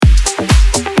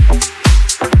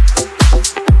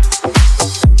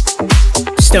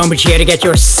StoneBridge here to get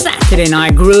your Saturday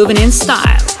night grooving in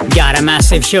style. Got a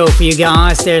massive show for you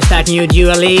guys. There's that new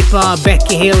Dua Lipa,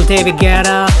 Becky Hill, David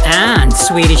Guetta, and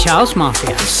Swedish House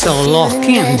Mafia. So lock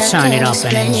in, turn it up,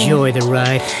 and enjoy the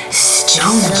ride.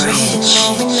 StoneBridge.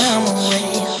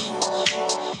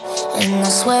 And I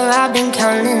swear I've been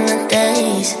counting the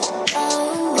days,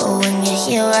 but when you're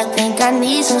here I think I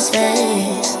need some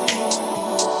space.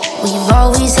 We've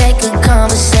always had good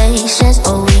conversations,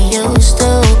 or we used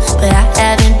to, but I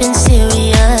haven't been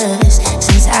serious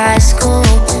since high school.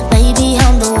 Maybe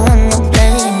I'm the one to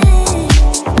blame,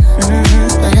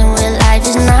 but in real life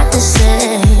it's not the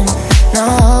same,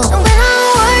 no. And when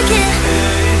I'm working,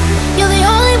 you're the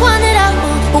only one that I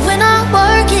want. But when I'm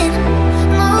working,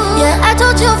 yeah, I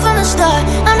told you from the start,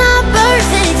 I'm not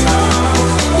perfect.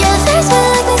 Yeah, thanks for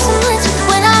like me so much.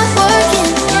 When I'm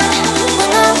working, when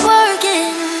I'm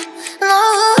working, no.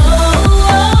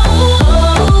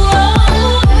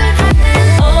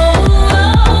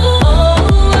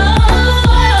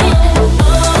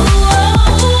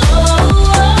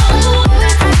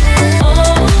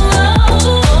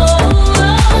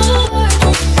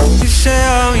 You say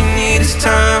all we need is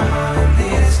time.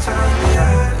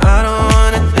 I don't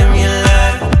wanna dim your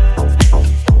light,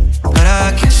 but I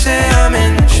can say I'm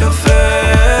in the chauffeur.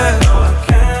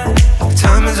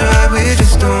 Time is right, we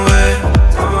just don't wait.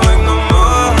 Don't wait no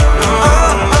more. No,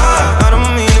 I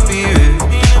don't mean to be rude.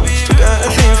 Still got a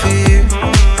thing for you,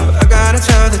 but I gotta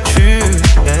tell the truth.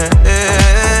 Yeah.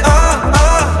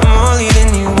 I'm more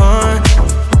leading you on.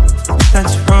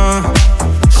 That's wrong,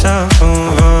 so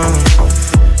wrong.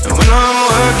 And when I'm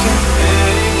working,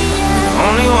 you're the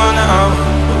only one that I want.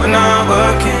 But when I'm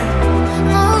working,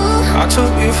 I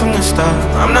told you from the start,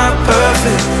 I'm not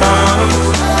perfect, no.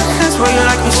 That's why you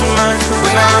like me so much. But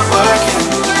when I'm working,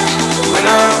 when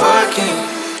I'm working,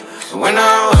 when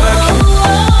I'm working.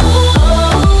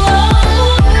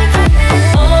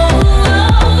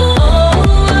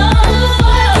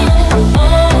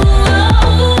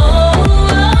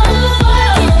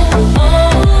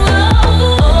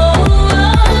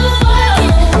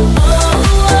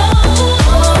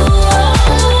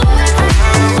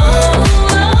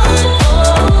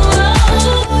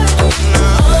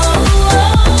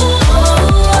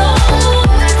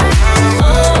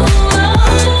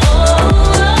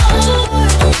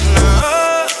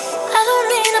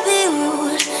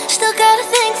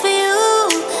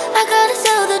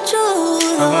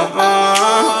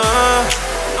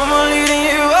 I'm only leading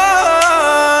you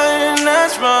on, and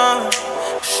that's wrong,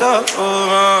 so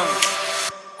wrong.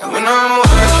 And when I'm working,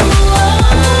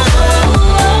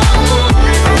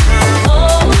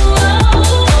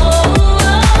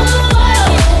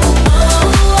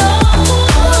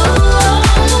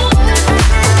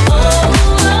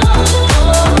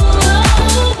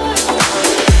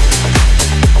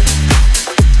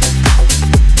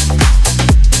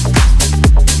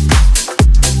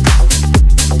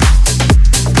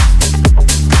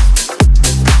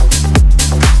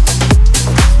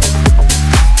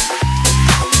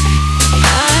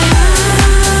 I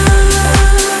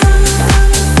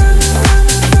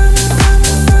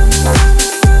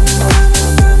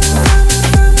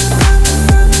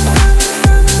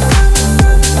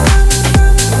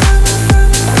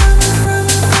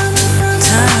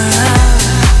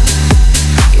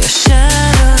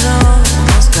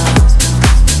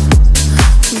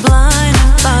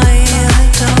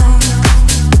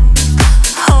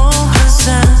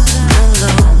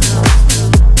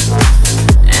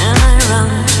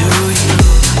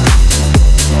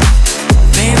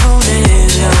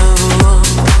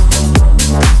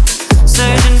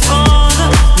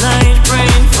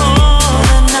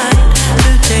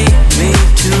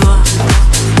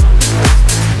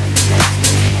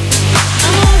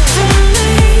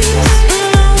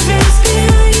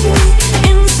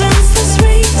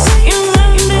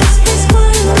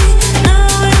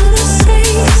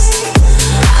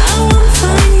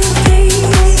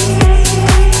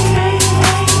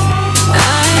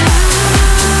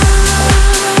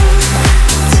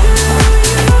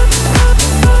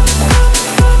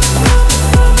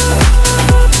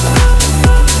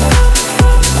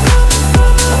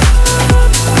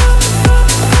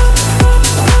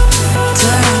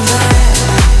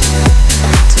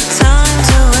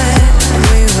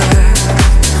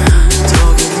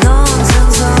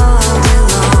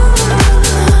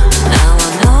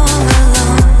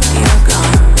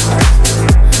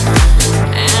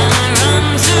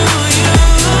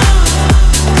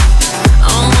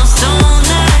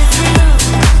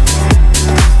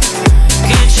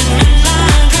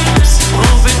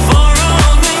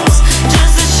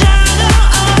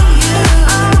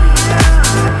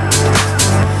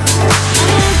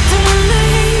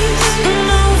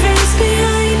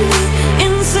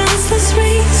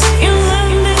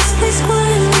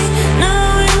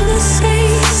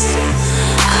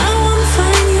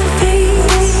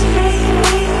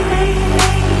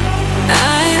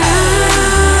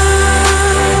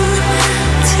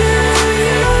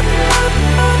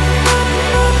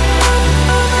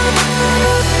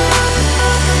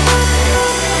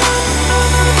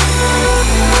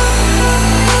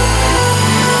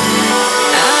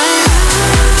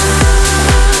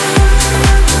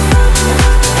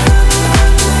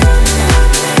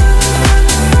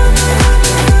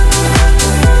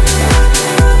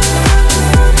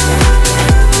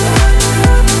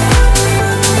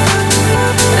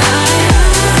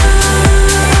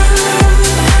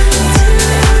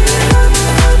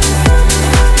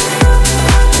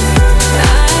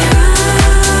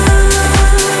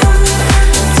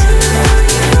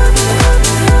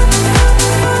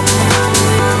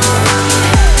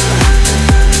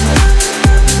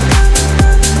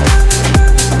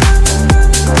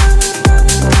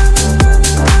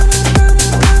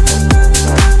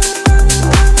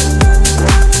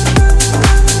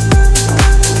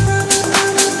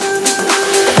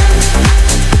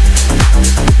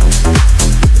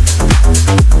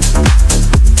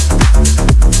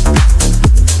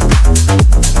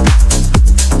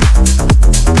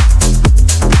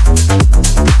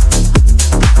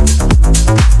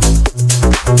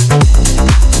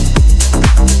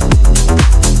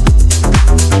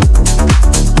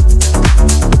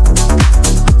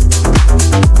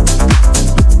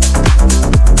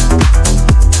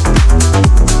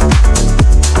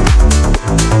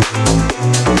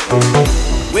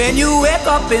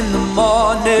up in the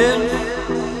morning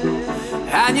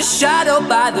and you're shadowed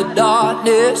by the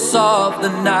darkness of the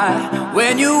night.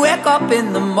 When you wake up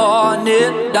in the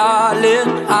morning,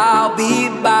 darling, I'll be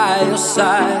by your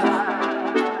side.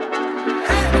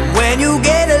 When you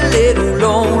get a little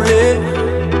lonely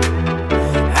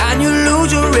and you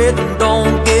lose your rhythm,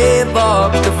 don't give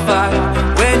up the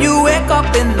fight. When you wake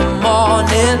up in the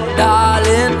morning,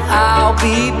 darling, I'll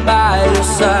be by your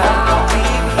side. I'll be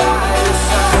by your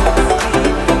side.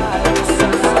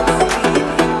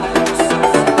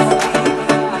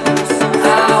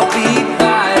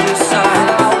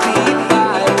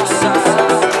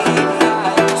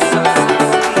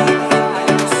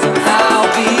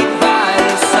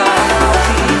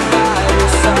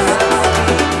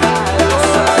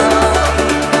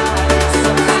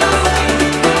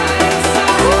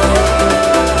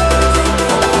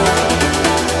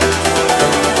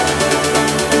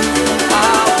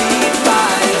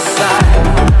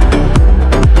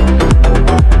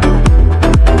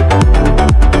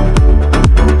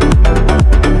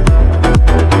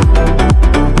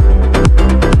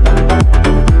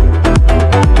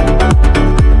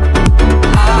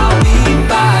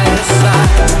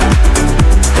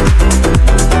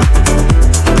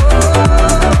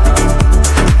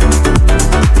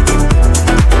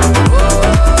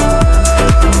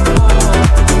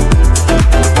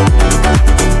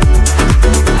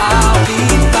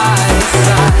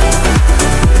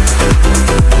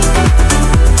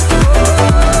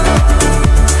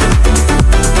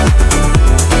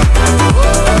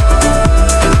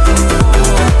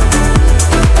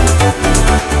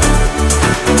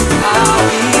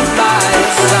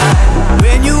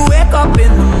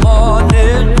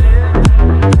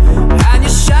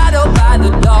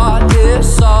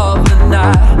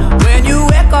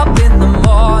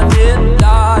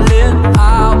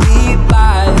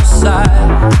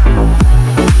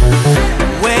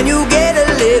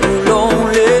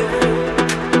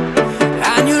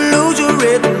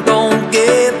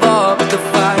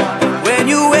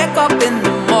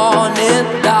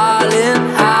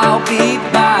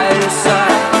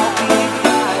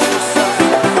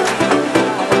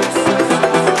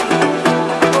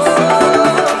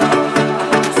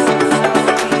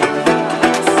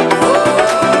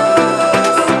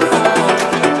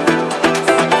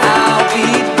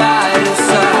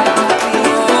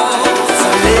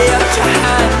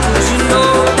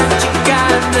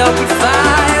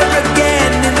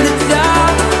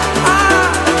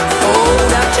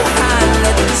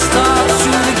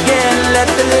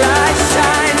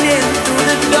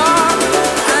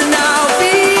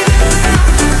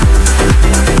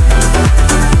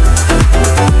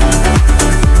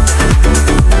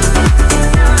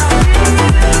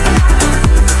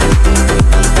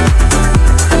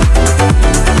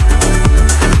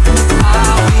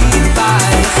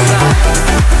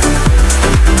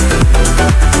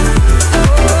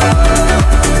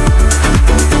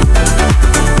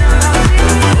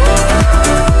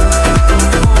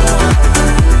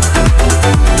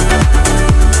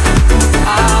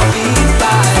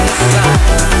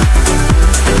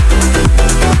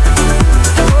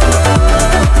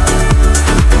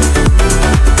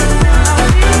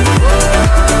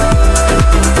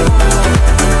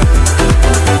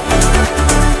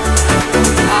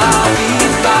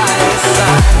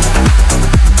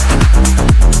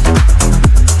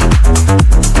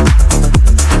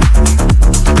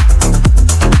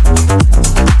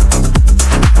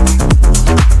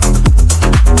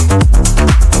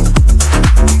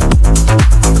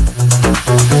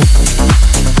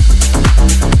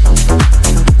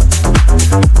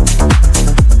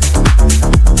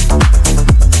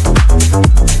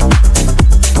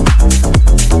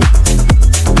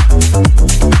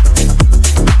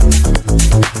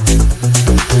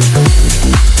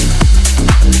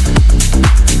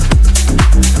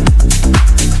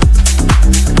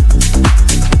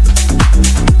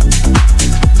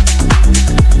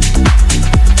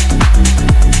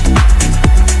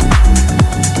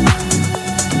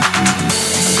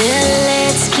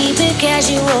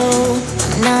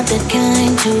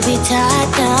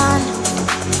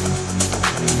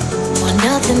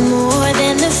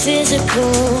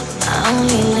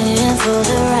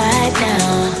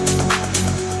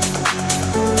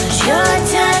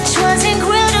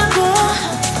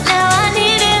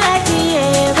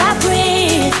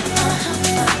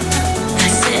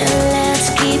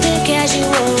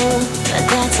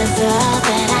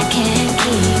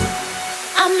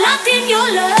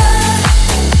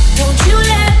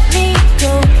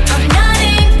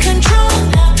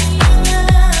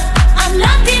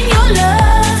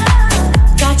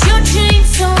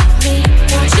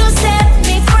 Set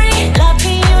me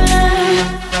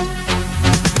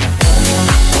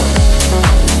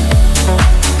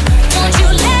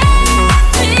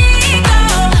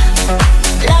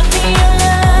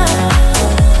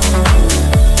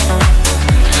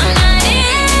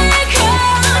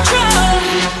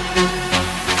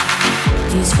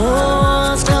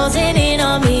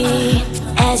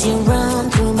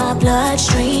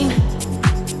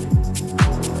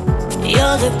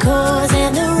the cause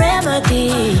and the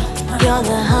remedy. You're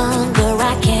the hunger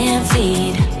I can't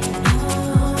feed.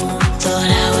 Thought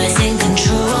I was in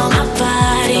control, my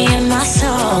body and my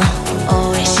soul.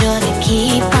 Always sure to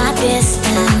keep my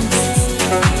distance.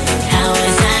 How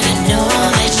was I to know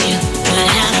that you could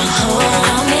have a hold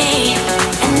on me?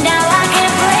 And now I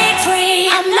can't break free.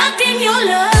 I'm locked in your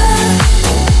love.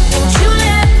 Won't you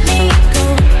let me go?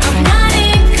 I'm not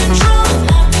in control.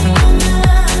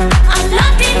 I'm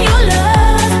locked in your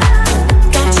love.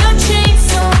 Got your chains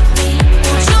on me.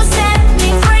 Won't you set me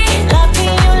free? Locked in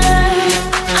your love.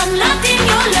 I'm locked in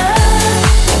your love.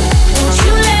 Won't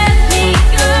you let me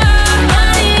go? I'm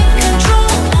not in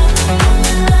control.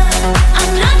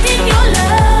 I'm locked in your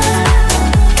love.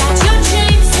 Got your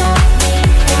chains on me.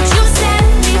 Won't you set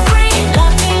me free?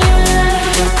 Locked in your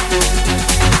love.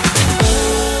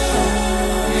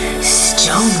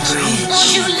 StoneBridge. Won't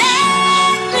you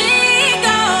let me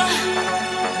go?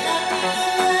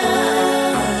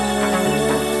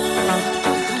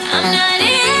 I'm not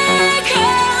in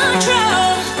control.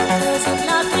 'Cause I'm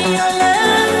locked in your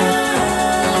love.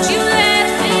 Won't you let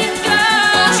me go?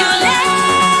 Won't you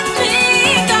let me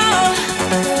go?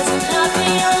 'Cause I'm locked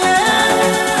in your love.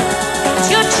 Got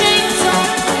your chains on.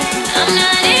 I'm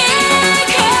not in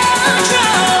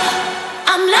control.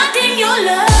 I'm locked in your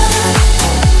love.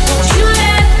 Won't you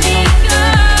let me go?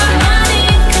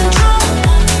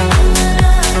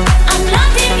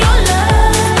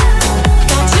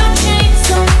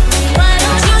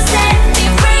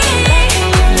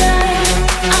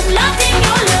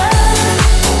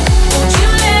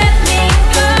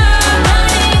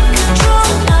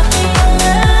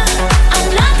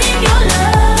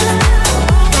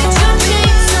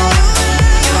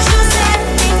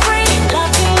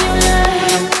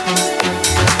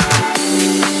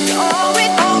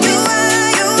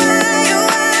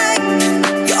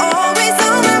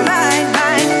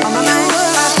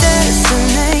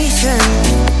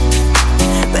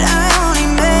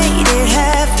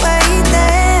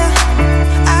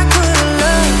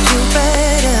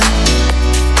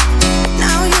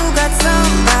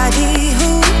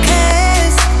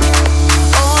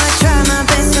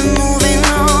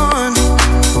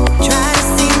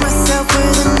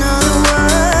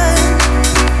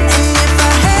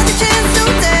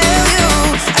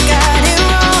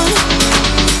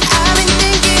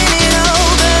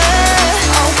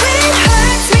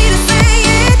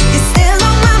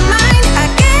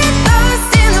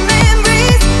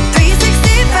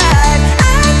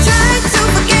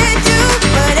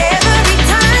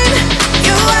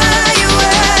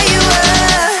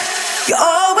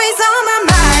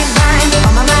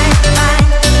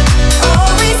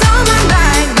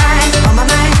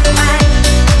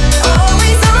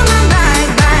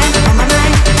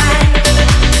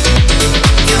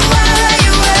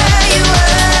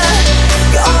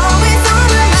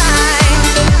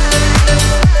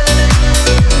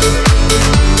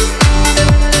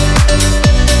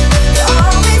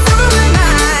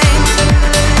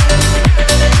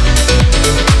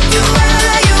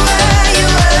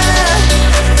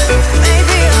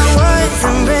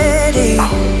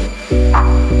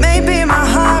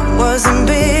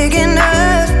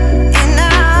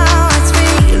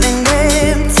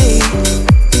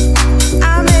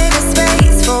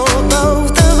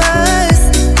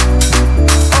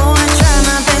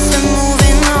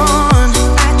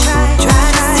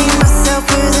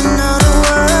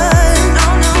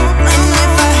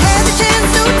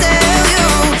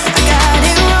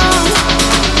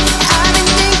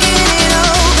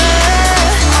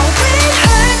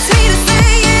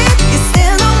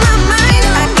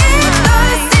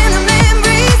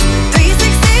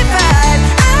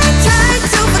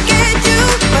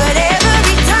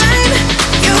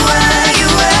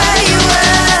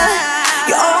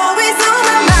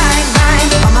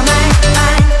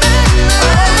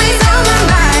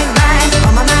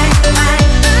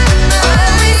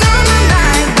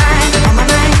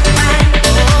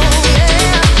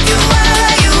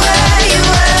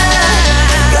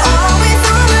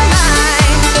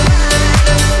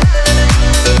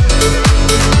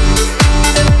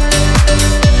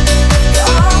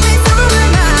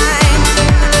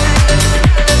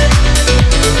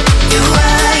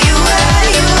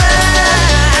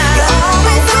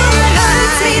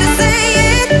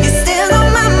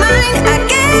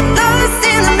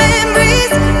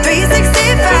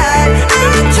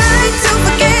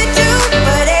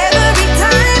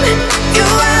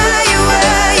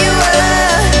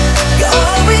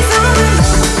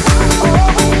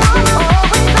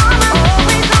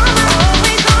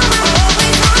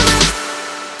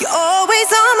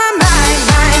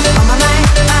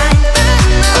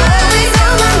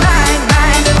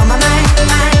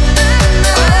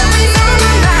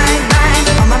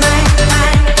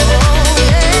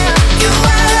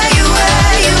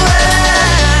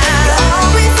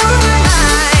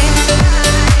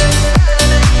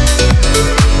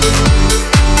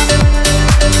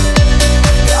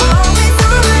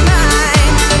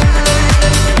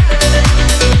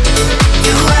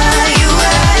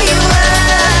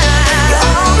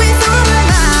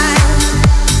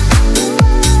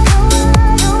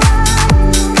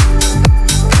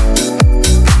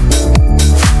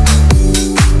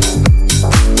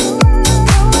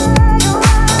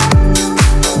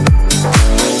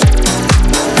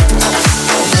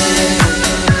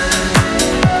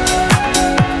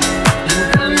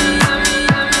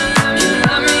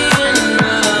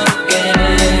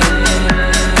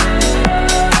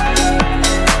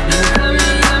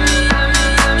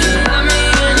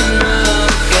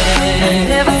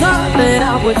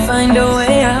 would find a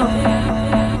way out.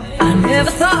 I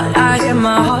never thought I'd hear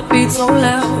my heartbeat so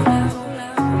loud.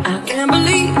 I can't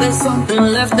believe there's something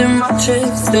left in my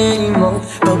chest anymore.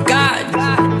 But God,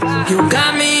 you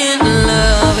got me in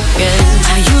love again.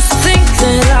 I used to think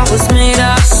that I was made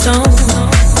out of stone.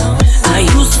 I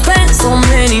used to spend so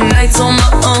many nights on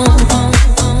my own.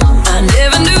 I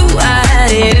never knew I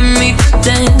had it in me to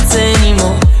dance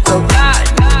anymore. But God,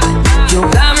 you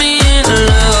got me in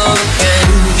love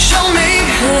again. Show me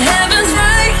the heavens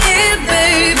right here,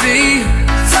 baby.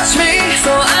 Touch me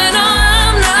so I know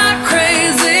I'm not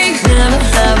crazy. Never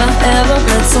have I ever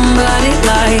met somebody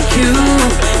like you.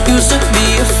 Used to be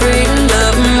afraid of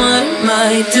love and what it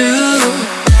might do.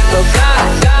 But God,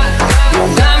 you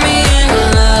got me in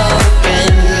love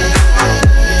again.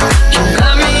 You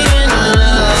got me in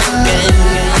love again.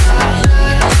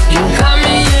 You got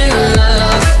me in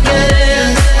love again.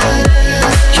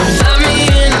 You got me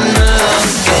in love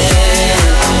again.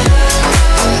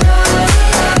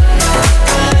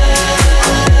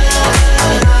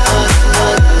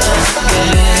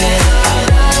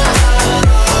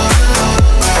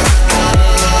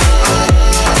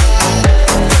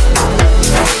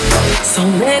 So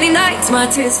many nights my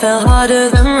tears fell harder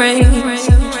than rain.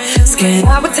 Scared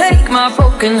I would take my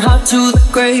broken heart to the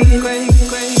grave.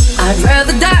 I'd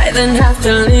rather die than have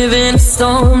to live in a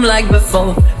storm like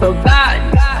before. But God,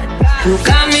 you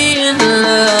got me in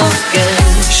love again.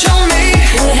 Show me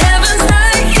the heavens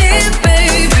right here,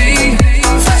 baby.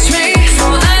 Touch me so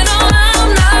I know I'm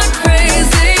not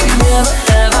crazy. Never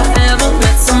have I ever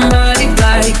met somebody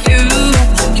like you.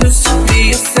 Used to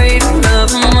be afraid of love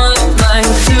and what it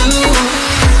might do.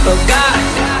 But God,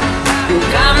 you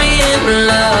got me in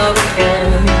love again.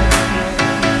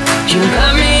 You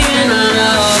got me in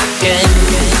love again.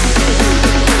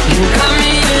 You got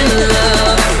me in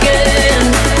love again.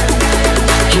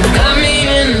 You got me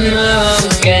in love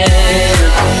again.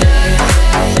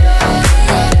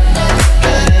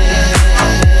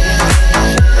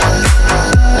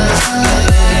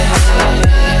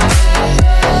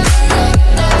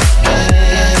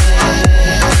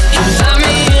 You got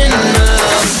me in love again.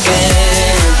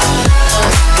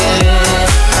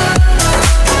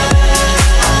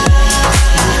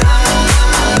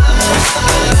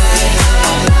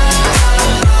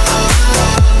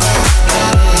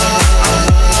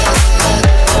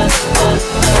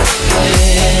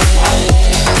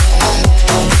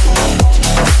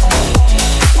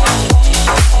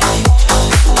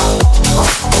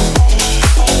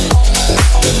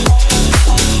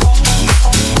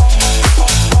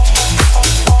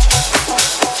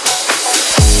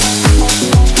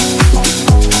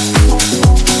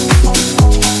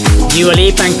 Dua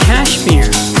Lipa and Kashmir,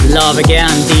 Love Again,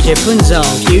 DJ Punzo,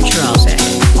 Future House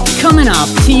Edit. Coming up,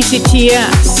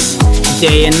 TCTS,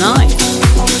 Day and Night.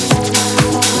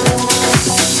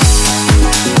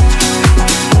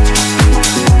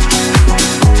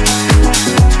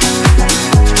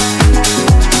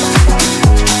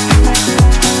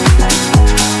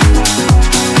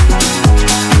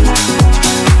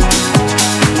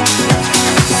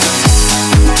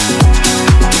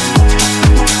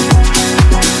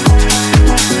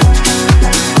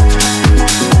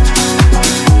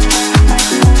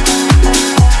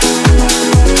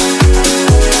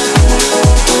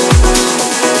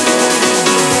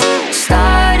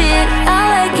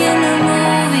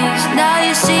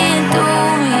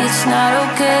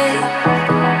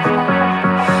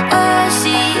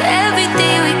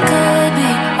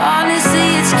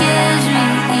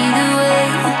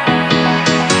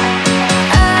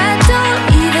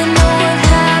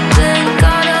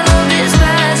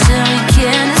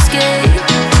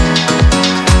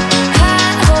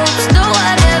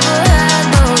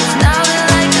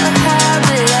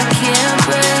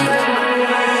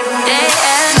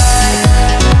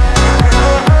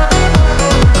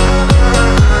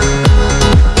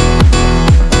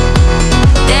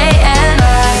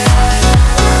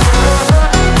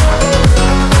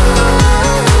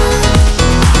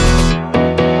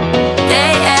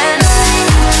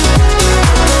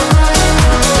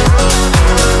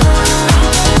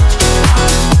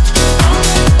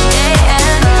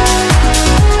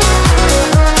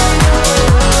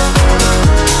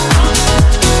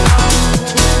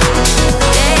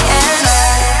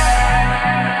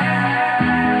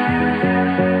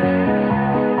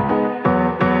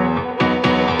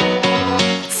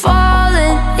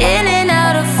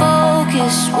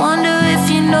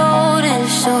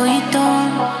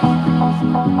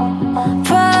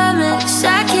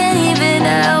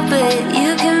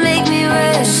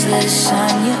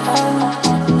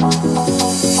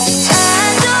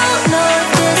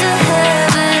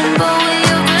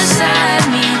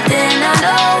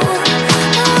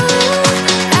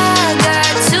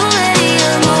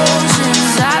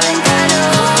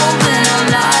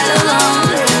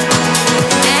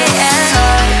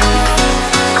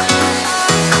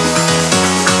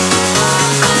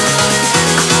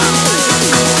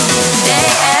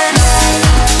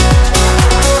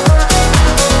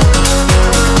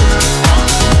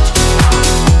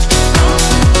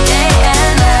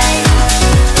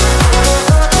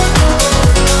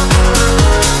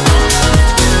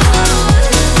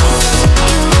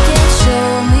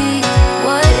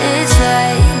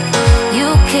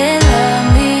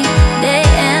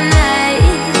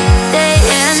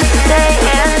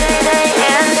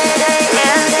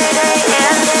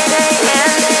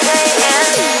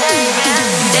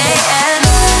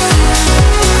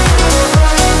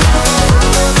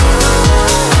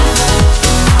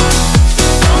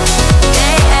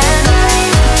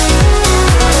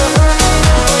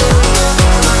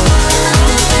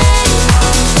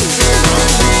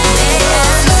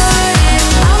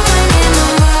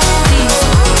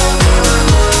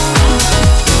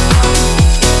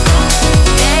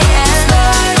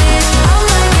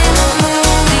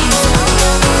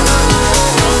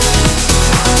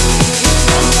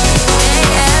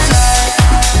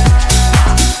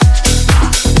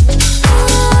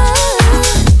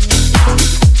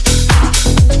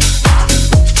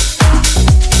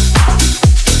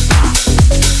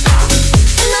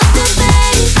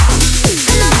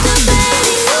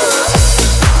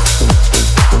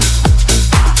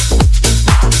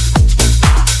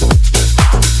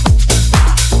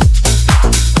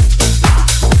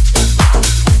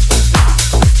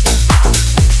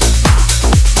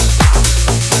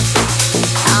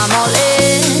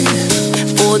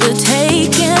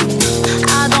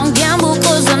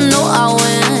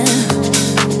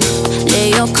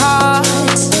 your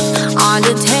cards on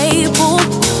the table.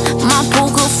 My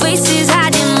poker face is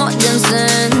hiding more than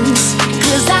sense.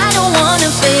 'Cause I don't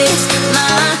wanna face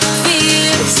my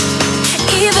fears.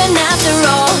 Even after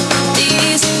all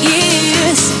these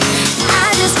years, I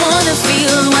just wanna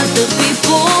feel what the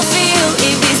people feel.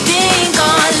 If this thing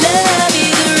called love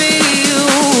is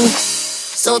real,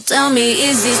 so tell me,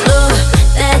 is this love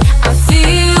that I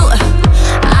feel?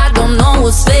 I don't know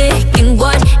what's fake and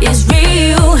what is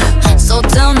real. So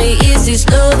tell me, is this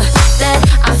love that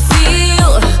I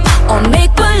feel, or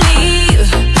make believe,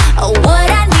 or what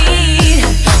I need?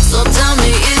 So tell me,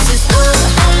 is this love?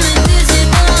 Is it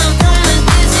love?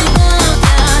 Is it love?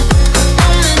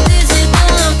 Is it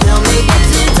love? Tell me,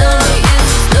 is it love? Is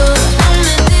this love?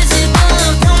 Is it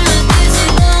love? Is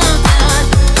it love?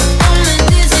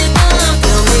 Is it love?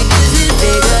 Tell me, is it?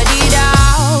 Figured it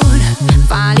out,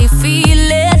 finally feel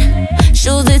it.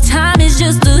 Show the time is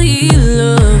just a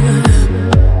healer.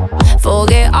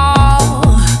 Forget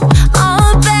all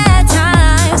bad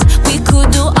times. We could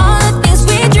do all the things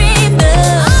we dreamed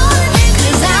of.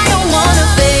 'Cause I don't wanna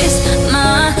face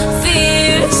my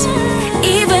fears.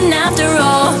 Even after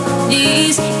all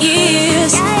these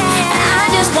years, I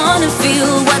just wanna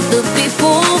feel what the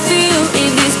people feel.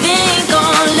 If this thing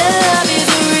called love is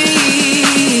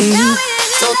real,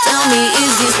 so tell me,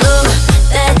 is this love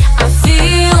that I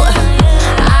feel?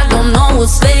 I don't know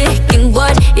what's fake and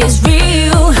what is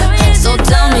real. So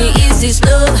tell me, is this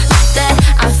love that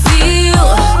I feel,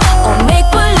 or make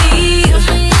believe,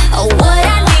 or what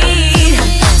I need?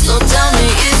 So tell me,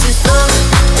 is this love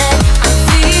that I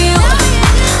feel?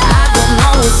 I don't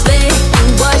know what's fake and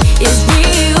what is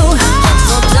real.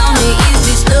 So tell me, is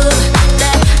this love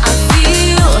that I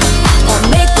feel, or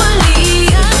make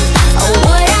believe, or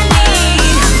what I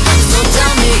need? So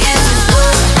tell me, is this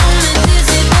love? Is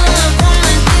it love?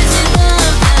 Is it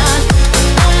love?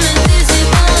 Is it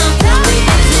love? Tell me,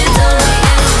 is it love?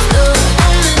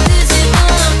 Is it love?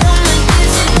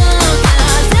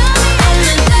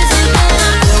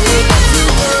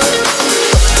 Is it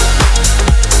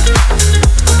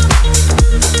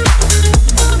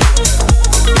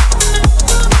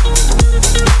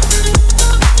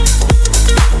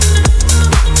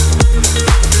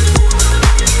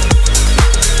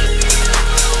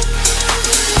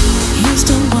Used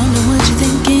to wonder what you're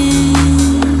thinking.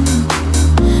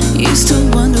 Used to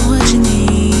wonder what you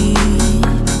need.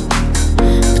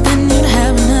 But then you'd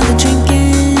have another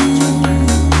drinking.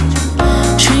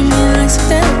 Treat me like some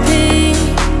therapy.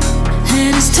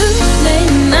 And it's too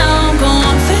late now. Go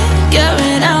on, figure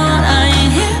it out. I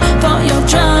ain't here for your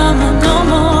drama no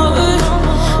more.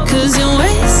 'Cause you're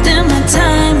wasting my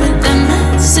time with that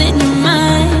mess in your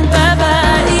mind. Bye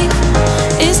bye.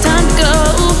 It's time to go.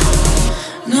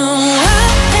 No, I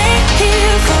ain't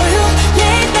here for your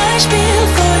late night spiel,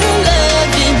 for your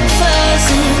loving,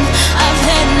 fussing. I've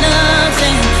had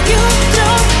nothing. You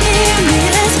don't hear me.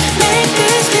 Let's make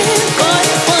this deal. Boy,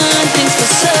 one thing's for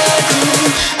certain,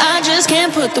 I just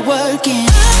can't put the work in. I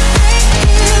ain't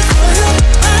here for your.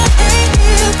 I ain't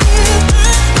here for your. I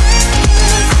ain't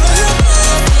here for your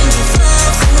loving,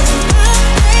 fussing. I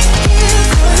ain't here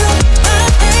for your. I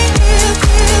ain't here for your.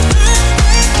 I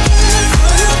ain't here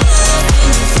for your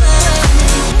loving,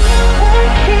 fussing. I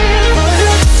ain't here for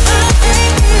your. I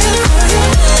ain't here for your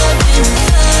loving,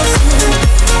 fussing.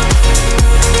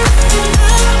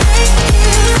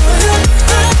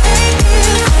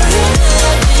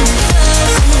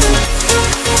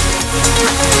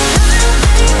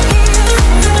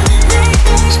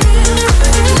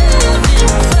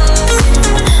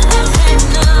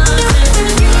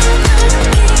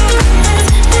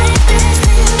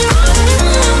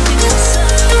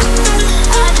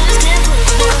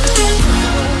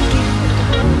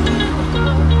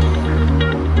 ain't here for your. I ain't here for your loving,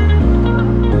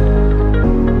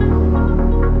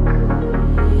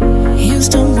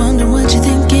 Used to wonder what you're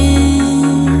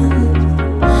thinking.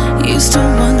 Used to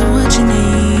wonder what you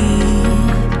need.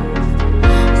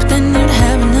 But then you'd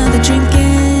have another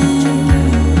drinking.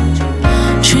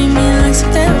 Treat me like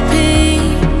some therapy.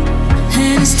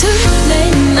 And it's too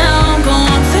late now. Go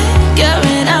on, figure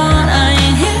it out. I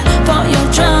ain't here for your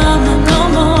drama no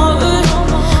more.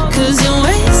 'Cause you're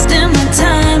wasting my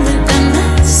time with that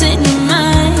mess in your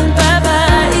mind. Bye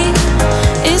bye.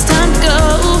 It's time to go.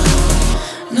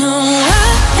 No, I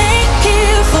ain't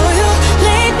here for your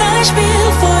late night spiel,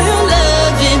 for your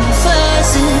loving,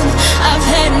 fussing. I've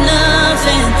had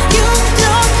nothing. You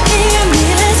don't hear me.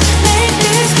 Let's make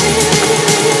this clear.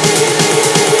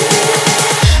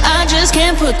 I just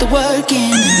can't put the work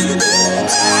in.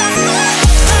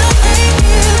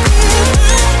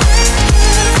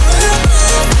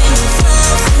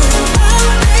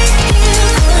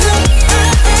 I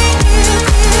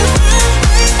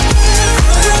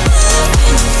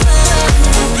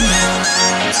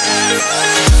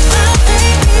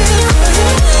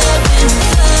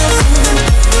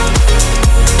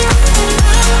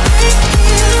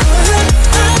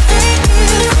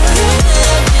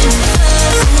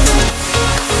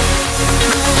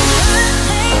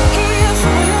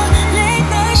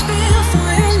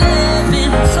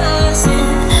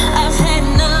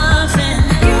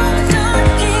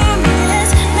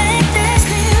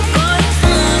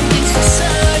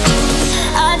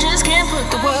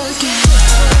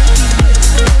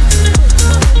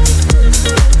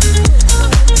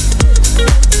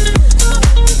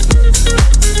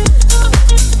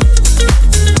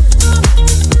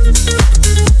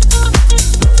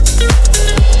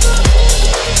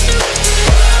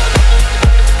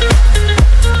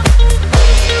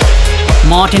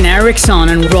Martin Eriksson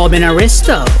and Robin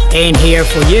Aristo, Ain't Here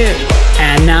For You.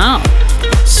 And now,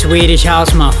 Swedish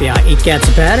House Mafia, It Gets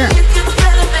Better.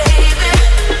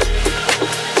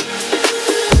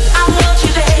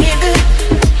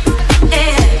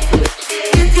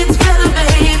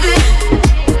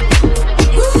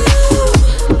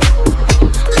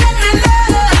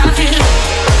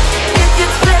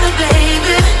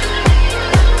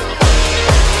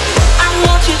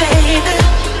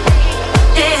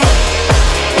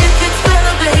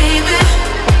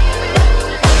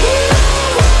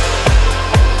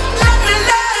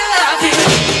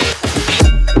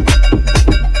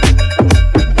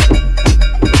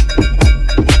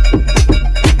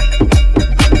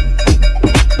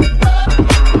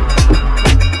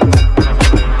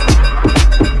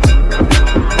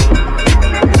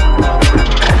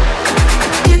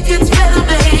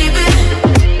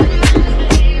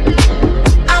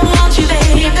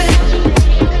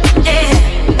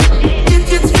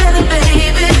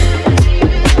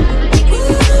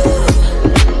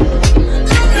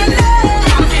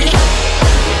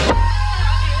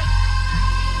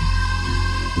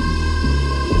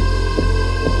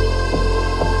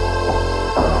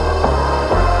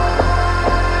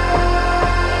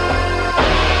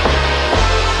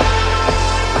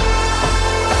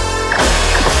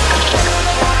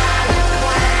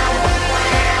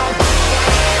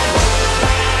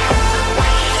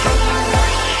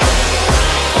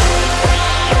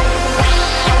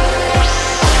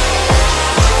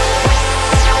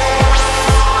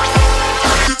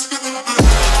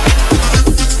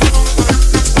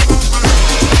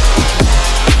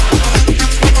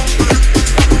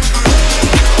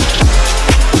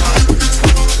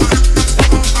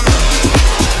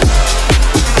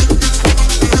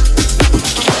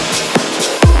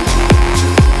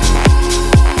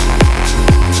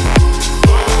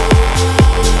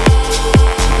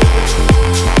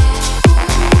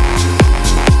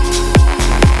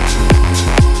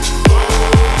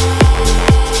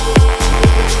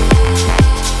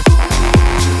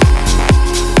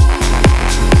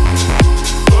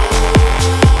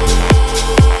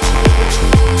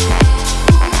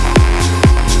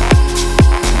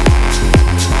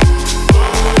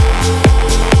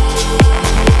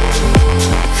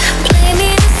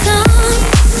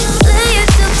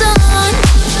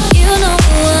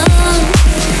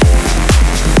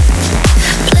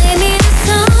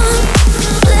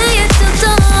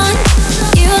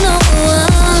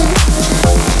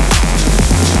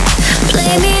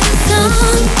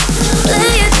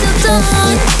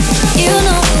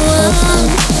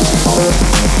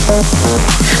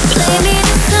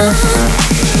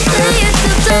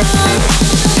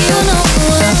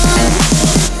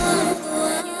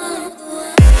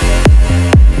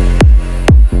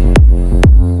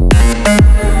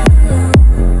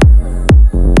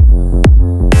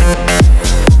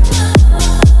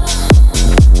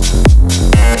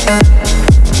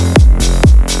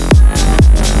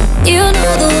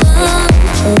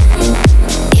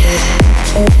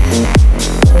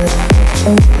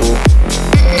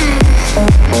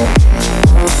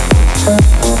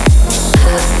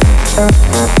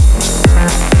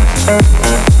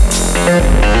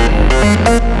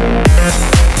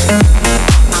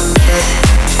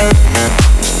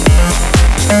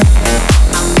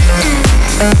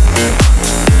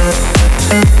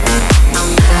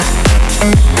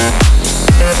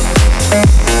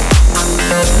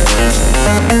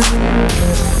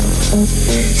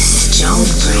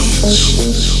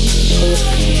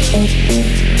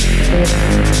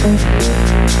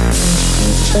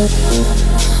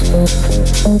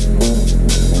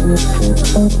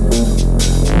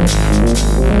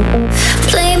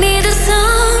 Play me the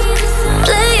song,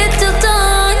 play it till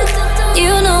dawn.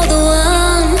 You know the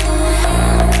one.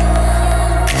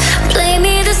 Play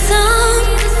me the song,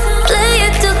 play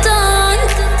it till dawn.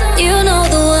 You know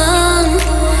the one.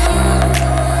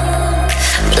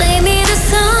 Play me the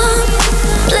song,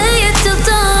 play it till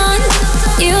dawn.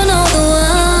 You know the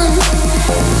one.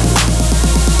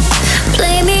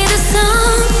 Play me the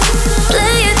song,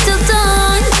 play it till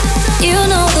dawn. You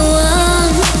know the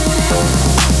one.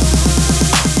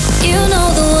 You know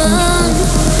the one.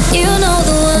 You know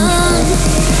the one.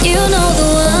 You know the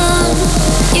one.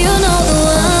 You know the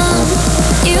one.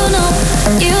 You know.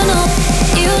 You know.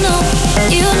 You know.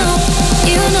 You know.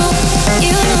 You know.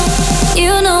 You know.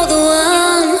 You know the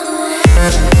one.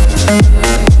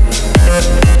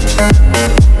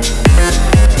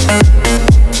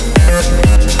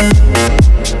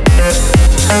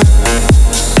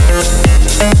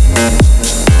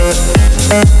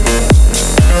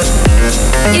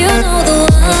 You know the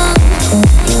one.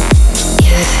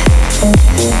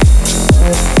 Yeah.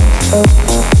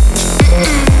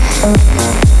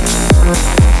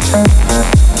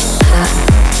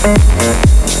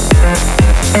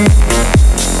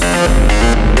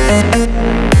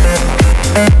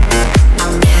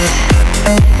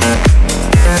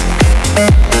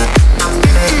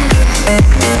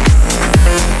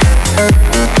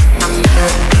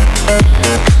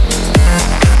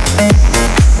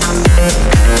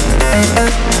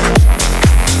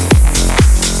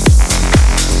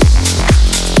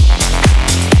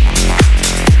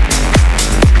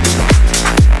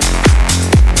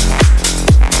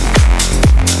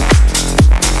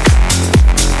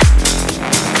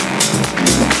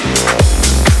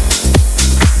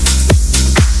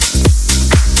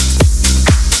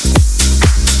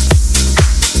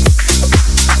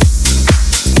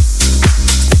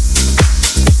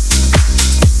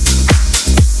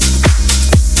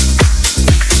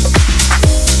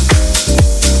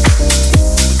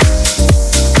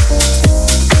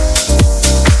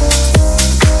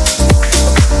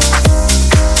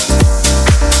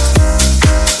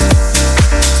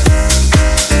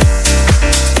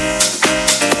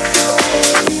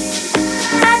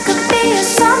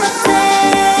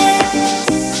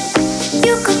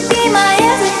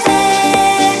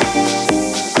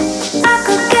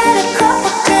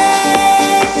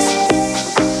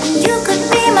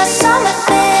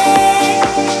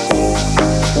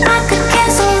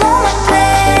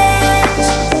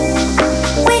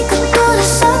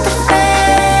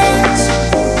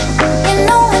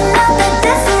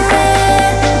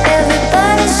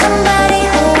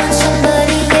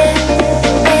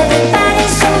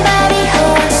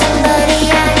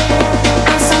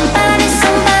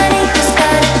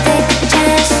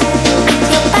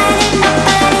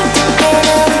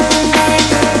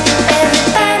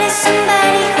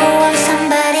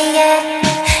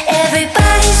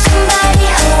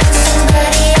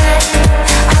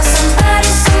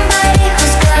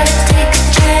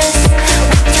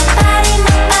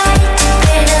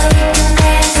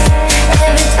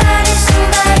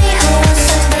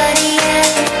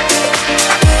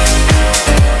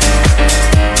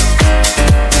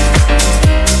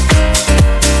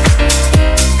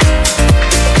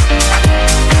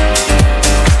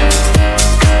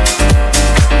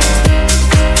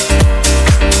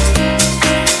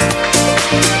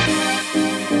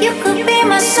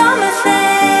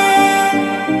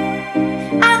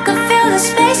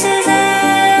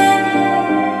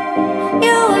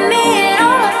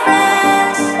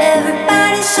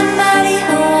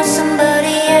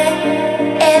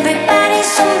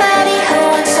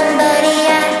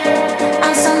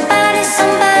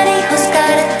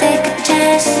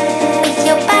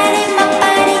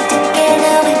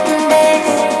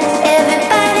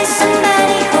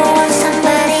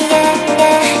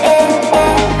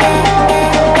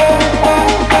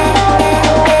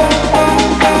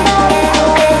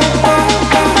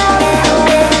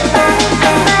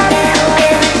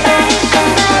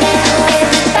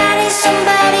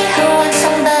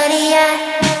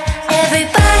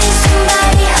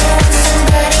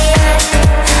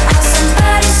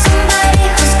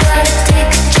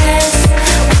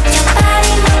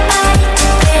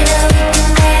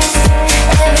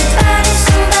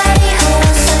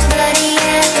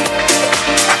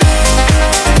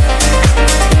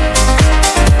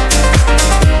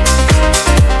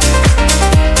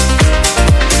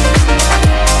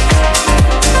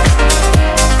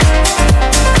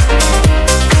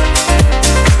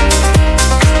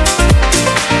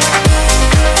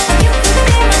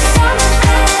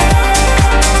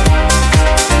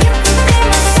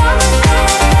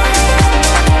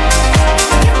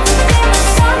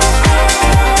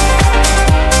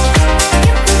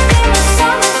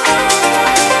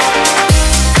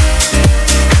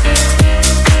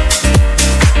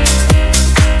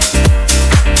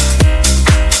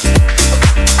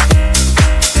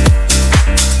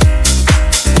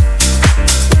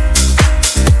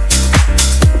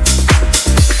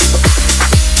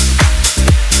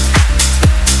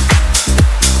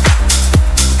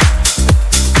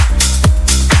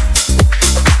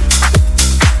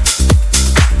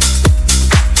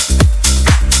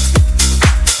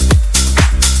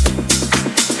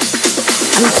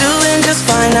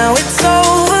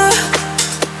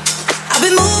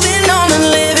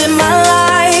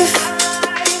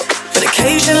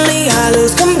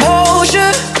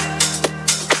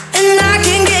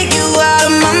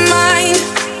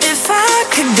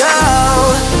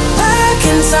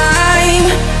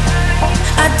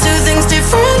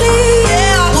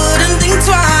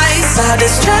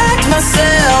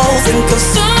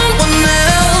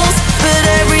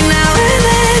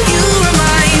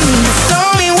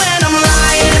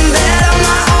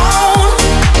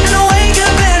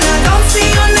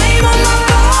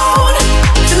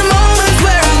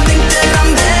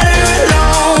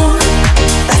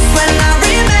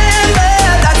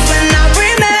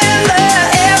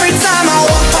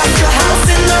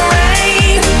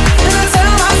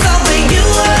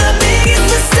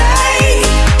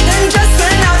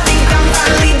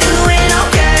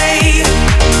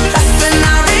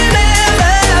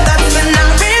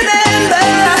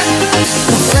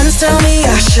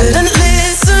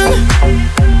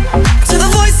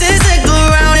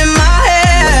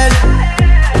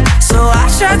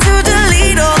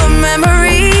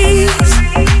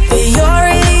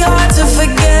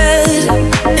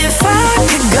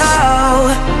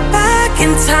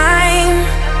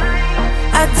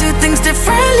 things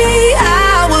differently,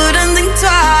 I wouldn't think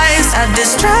twice. I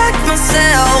distract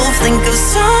myself, think of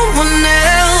someone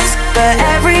else, but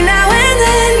every now and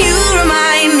then you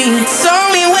remind me. It's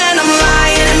only when I'm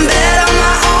lying in bed on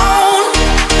my own,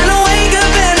 and I wake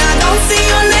up and I don't see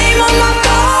your name on my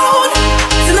phone.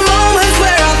 It's in the moments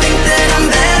where I think that I'm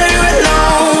better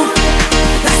alone.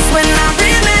 That's when I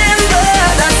remember,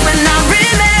 that's when I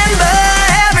remember.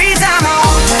 Every time I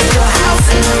walk by your house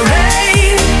in the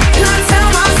rain, and I tell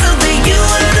myself that you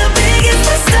were the biggest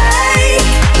mistake.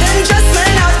 Then just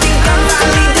when I think I'm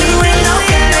finally doing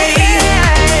okay,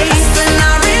 that's when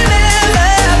I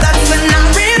remember, that's when I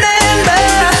remember.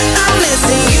 I'm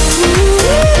missing you.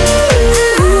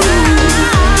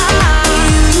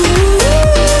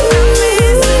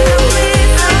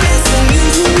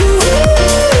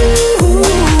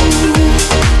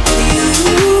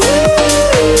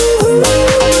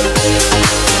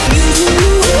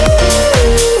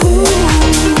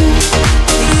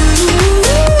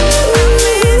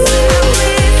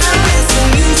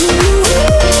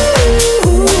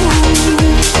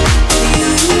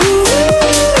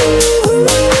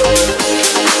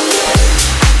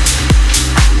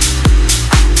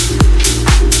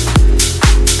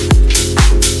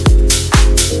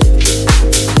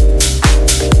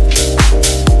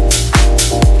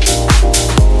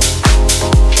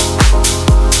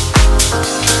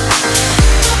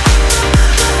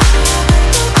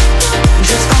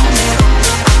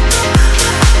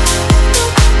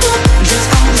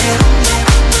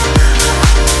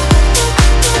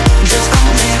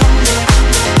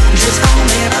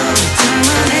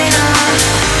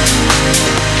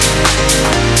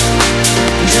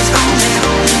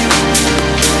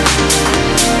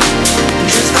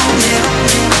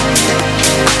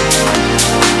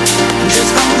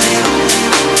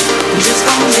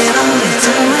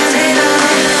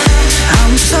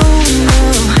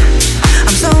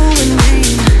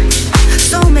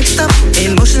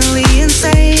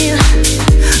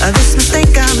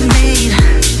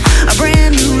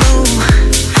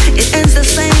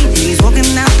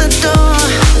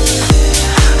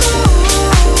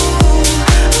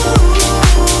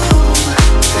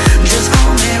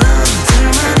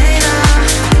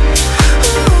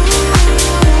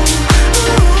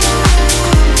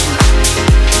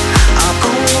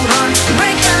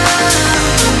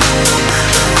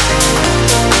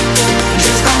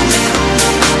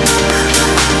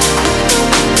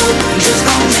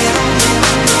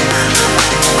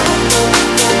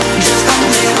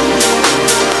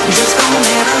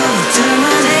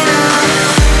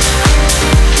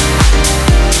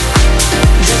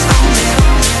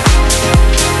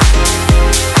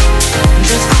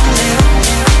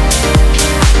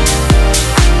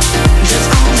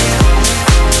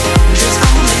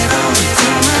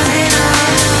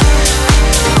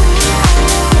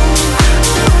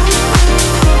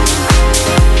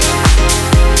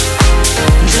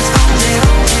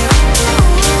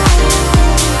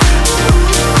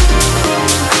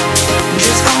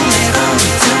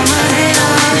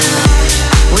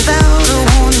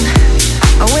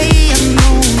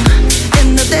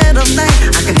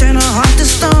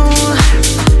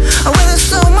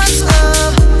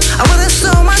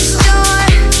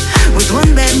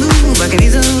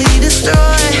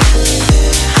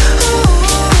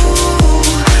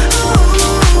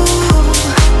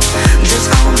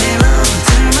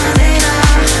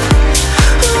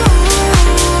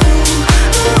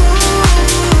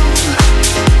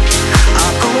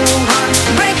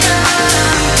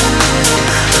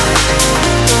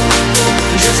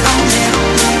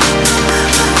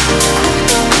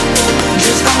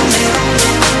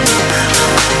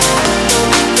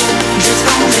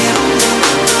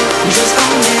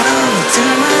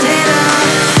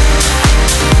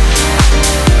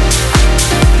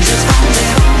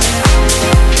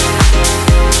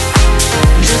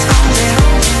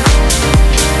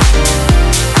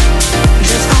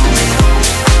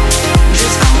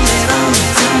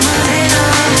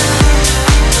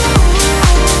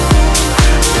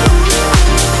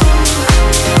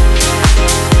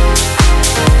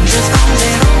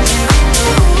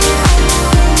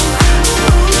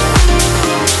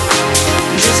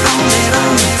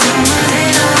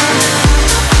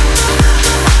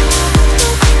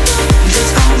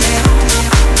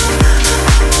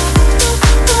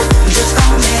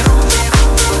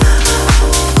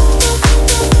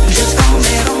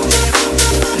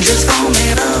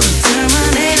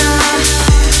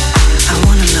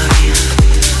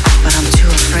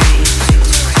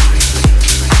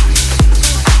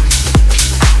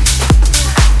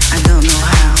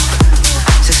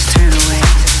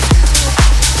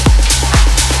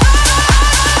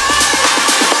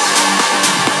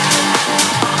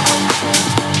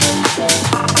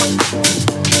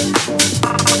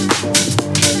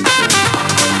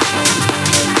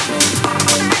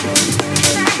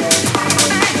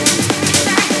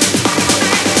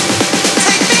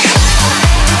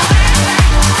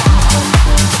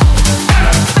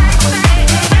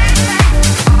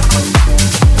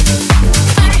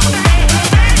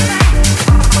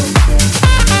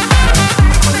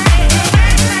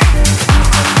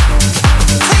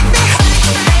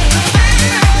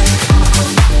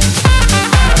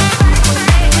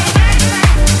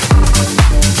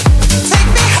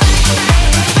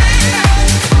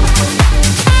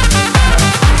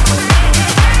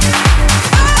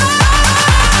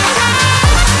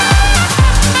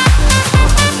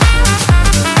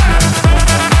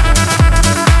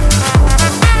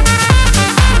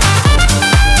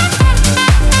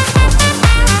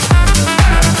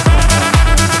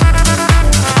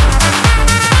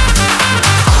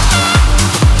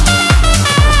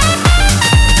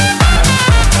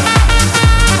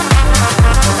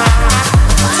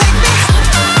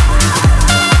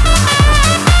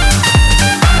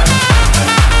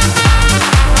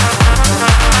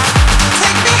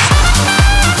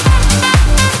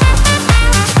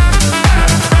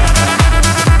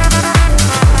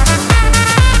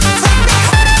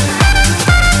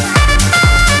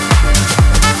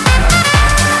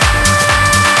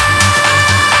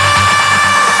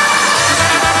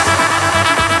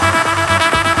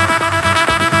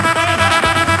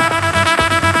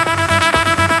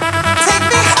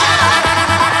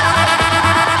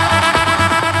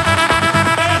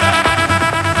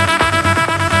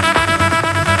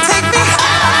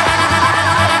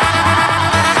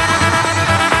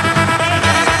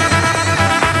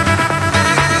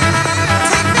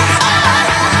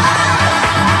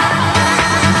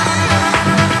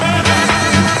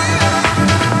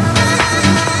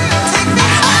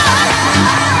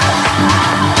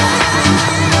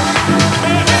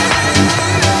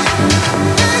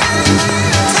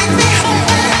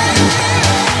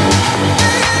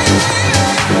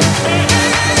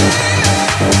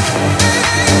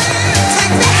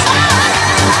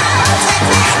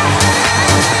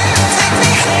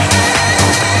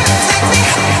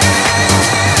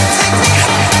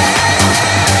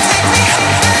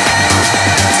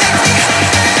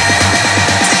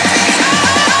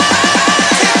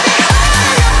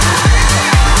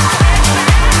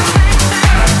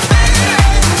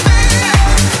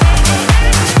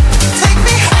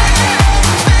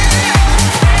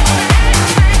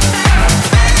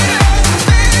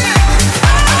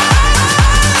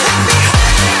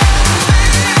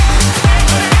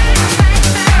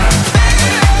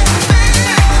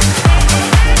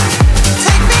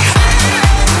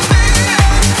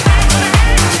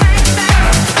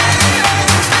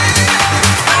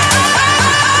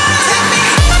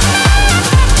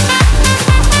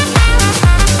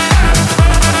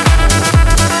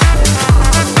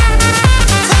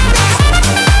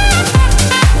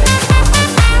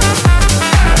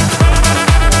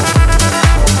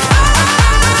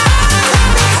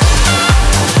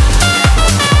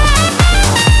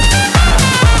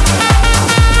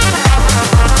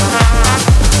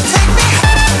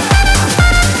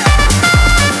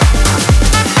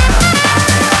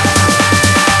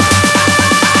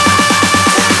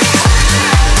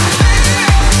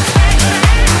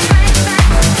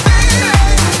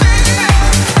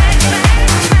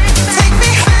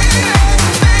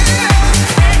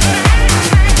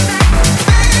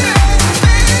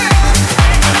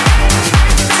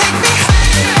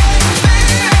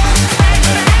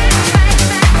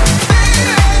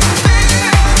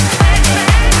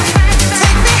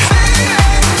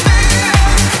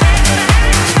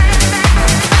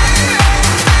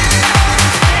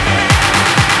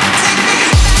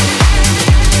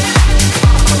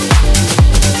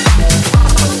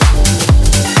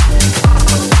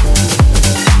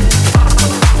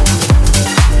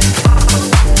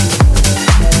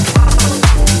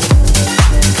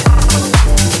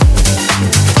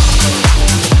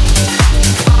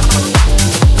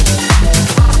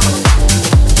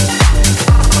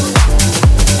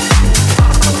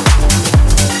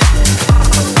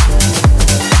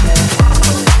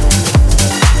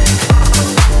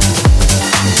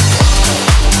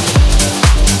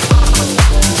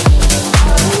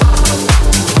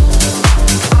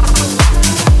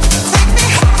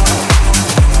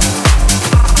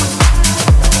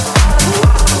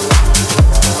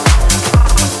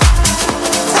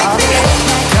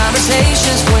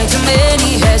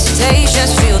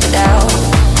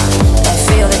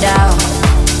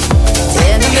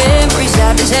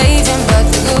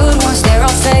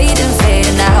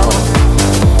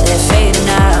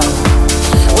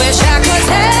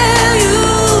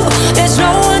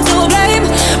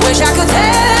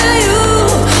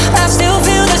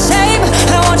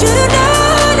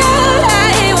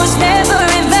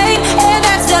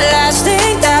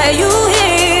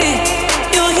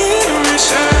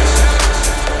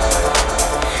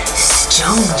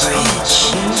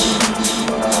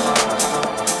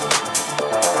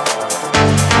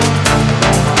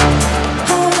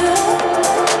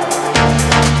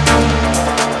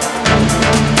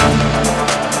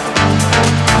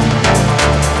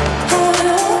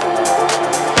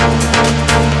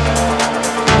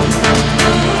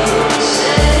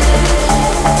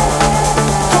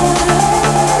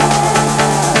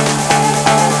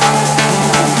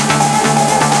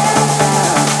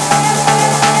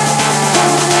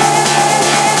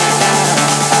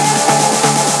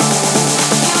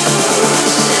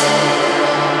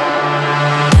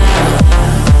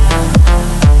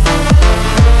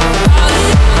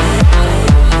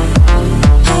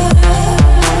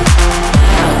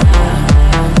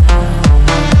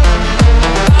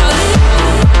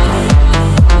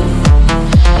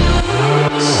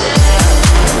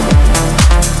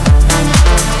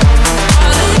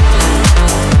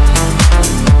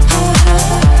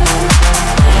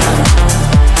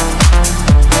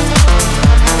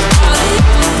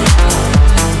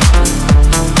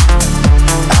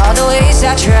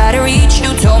 I try to reach you.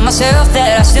 Told myself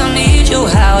that I still need you,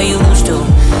 how I used to,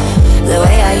 the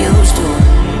way I used to.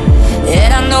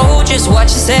 And I know just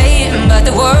what you're saying, but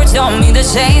the words don't mean the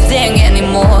same thing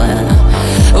anymore.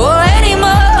 Oh,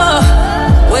 anymore.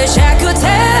 Wish I could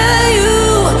tell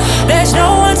you there's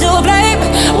no one to blame.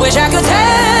 Wish I could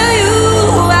tell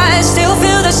you I still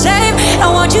feel the same.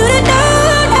 I want you to know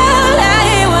that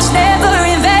it was never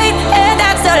in vain. And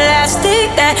that's the last thing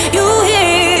that you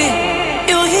hear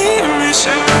me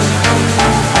say.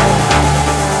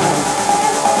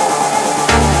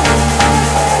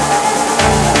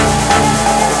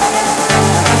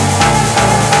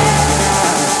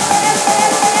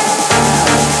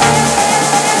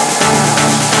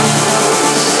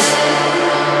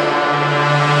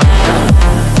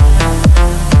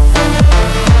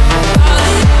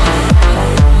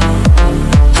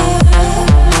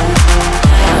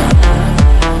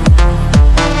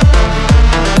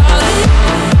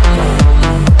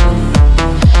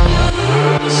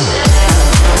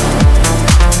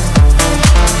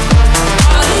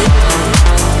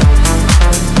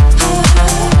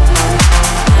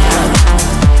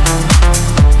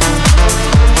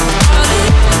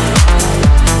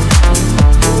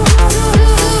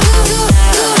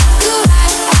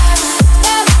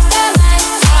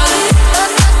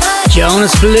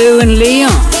 Jonas Blue and Leon,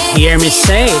 Hear Me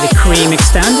Say, the Cream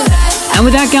Extended. And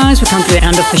with that, guys, we come to the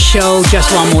end of the show.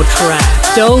 Just one more track.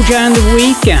 Doja and The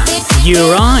Weeknd,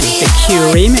 You're Right, the Q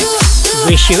remix.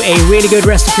 Wish you a really good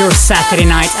rest of your Saturday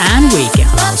night and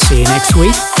weekend. I'll see you next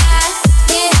week.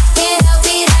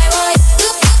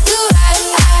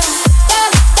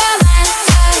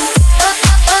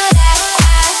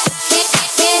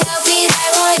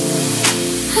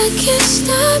 I can't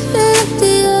stop and look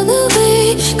the other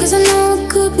way, 'cause I know it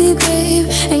could be, babe,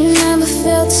 and you never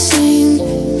felt the same.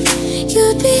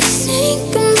 You'd be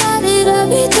thinking about it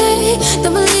every day.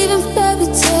 Don't believe in fairy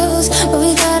tales, but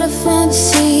we got our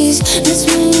fantasies. It's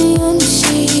me and you and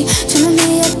she, turning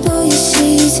me up through your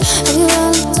sheets. Have you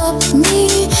on top of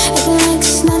me, acting like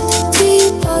it's nothing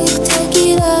deep? Oh, you can take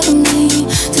it out of me.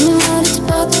 Tell me what it's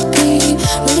about to be.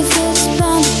 Really feel it's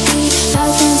bound to be. I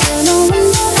can't tell no one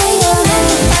that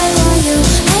I want you.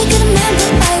 I can remember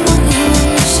I want you.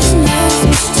 It's just love,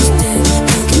 it's just it.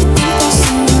 Making me think about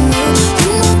someone new. You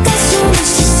know I got so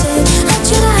much to say. I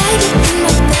try to hide it in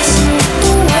my best, and it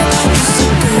don't work. It's so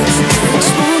good, but I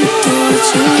just wanna do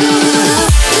what you want.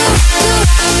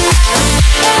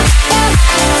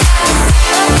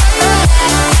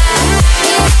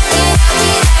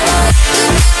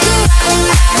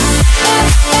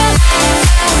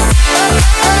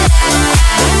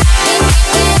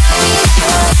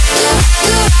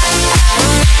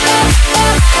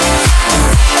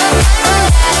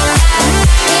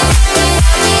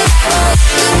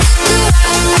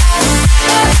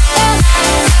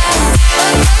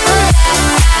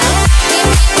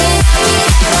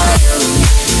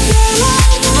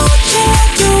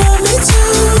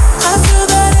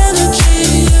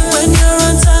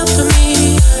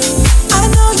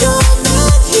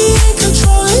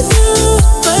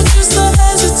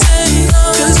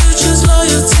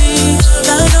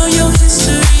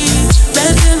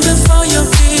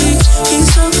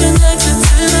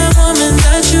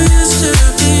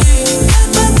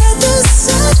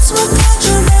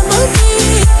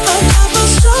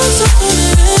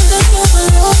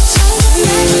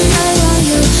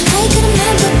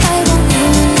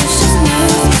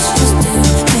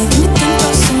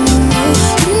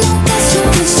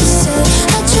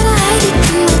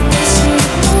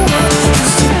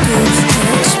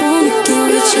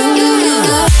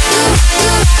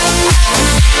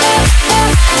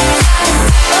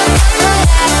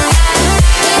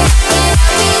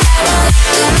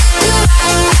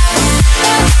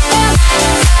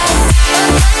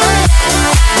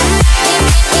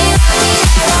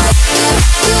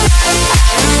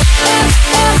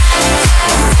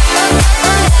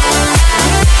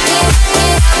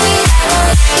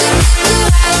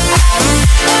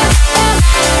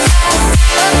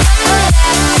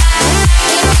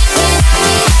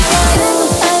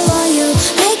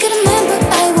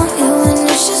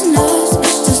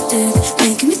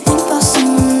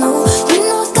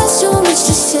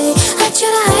 I try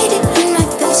to hide it in my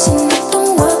face and it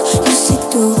don't work. You see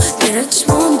through, but I just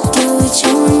want